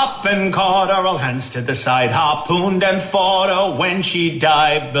up and caught her. All hands to the side, harpooned and fought her when she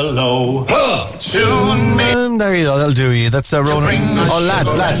dived below. Soon may... there you go, that'll do you. That's Ronan...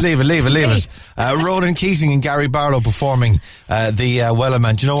 lads, leave it. Ronan Keating and Gary Barlow performing the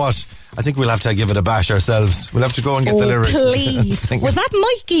Wellerman. Do you know what? I think we'll have to give it a bash ourselves. We'll have to go and get the lyrics. Please. Was that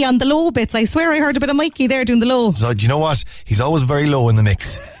Mikey on the low bits? I swear I heard a bit of Mikey there doing the low. So, do you know what? He's always very low in the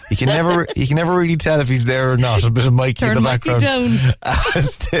mix. You can never really tell if he's there or not. A bit of Mikey in the background.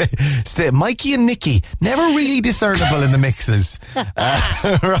 Stay. Mikey and Nicky, never really discernible in the mixes.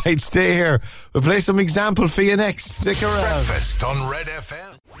 Right, stay here. We'll play some example for you next. Stick around. Breakfast on Red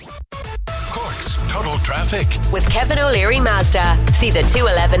FM. Cork's Total Traffic. With Kevin O'Leary Mazda. See the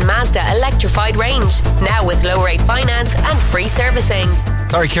 211 Mazda electrified range. Now with low rate finance and free servicing.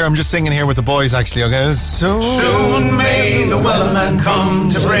 Sorry, Ciara, I'm just singing here with the boys, actually, okay? Soon may the wellerman come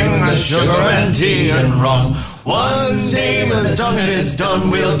to bring us sugar and tea and rum. One day when the tonguing is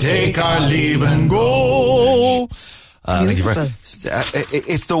done, we'll take our leave and go. Thank you very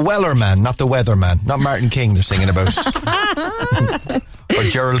it's the Wellerman, not the Weatherman. Not Martin King they're singing about. Or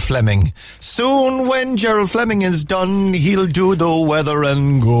Gerald Fleming. Soon when Gerald Fleming is done, he'll do the weather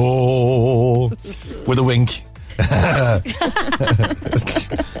and go. With a wink.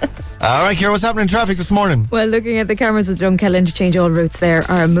 All right, Ciara, what's happening in traffic this morning? Well, looking at the cameras at Dunkeld interchange, all routes there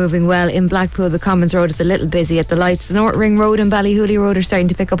are moving well. In Blackpool, the Commons Road is a little busy at the lights. The North Ring Road and Ballyhooly Road are starting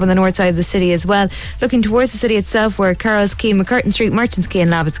to pick up on the north side of the city as well. Looking towards the city itself, where Carroll's Quay, McCurtain Street, Merchants Quay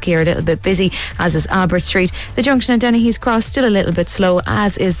and Lavitt's Quay are a little bit busy, as is Albert Street. The junction at Dennehy's Cross still a little bit slow,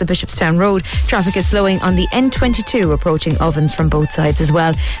 as is the Bishopstown Road. Traffic is slowing on the N22 approaching Ovens from both sides as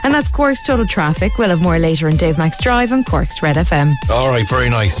well. And that's Cork's Total Traffic. We'll have more later on Dave Max Drive on Cork's Red FM. All right, very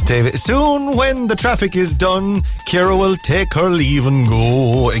nice, David. Soon when the traffic is done, Ciara will take her leave and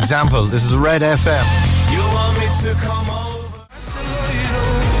go. Example, this is Red FM. You want me to come over?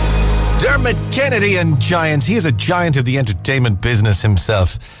 Dermot Kennedy and Giants. He is a giant of the entertainment business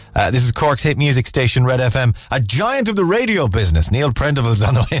himself. This is Cork's hit music station, Red FM. A giant of the radio business. Neil Prendeville's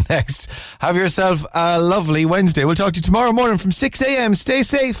on the way next. Have yourself a lovely Wednesday. We'll talk to you tomorrow morning from 6 a.m. Stay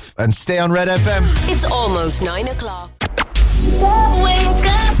safe and stay on Red FM. It's almost 9 o'clock.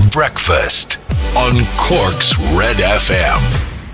 Breakfast on Cork's Red FM.